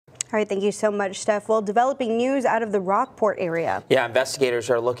All right, thank you so much, Steph. Well, developing news out of the Rockport area. Yeah, investigators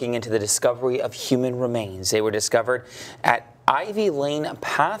are looking into the discovery of human remains. They were discovered at Ivy Lane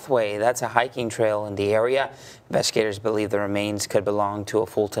Pathway. That's a hiking trail in the area. Investigators believe the remains could belong to a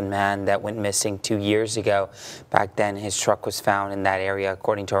Fulton man that went missing 2 years ago. Back then, his truck was found in that area,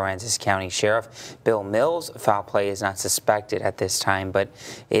 according to Aransas County Sheriff Bill Mills. Foul play is not suspected at this time, but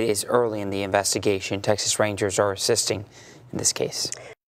it is early in the investigation. Texas Rangers are assisting in this case.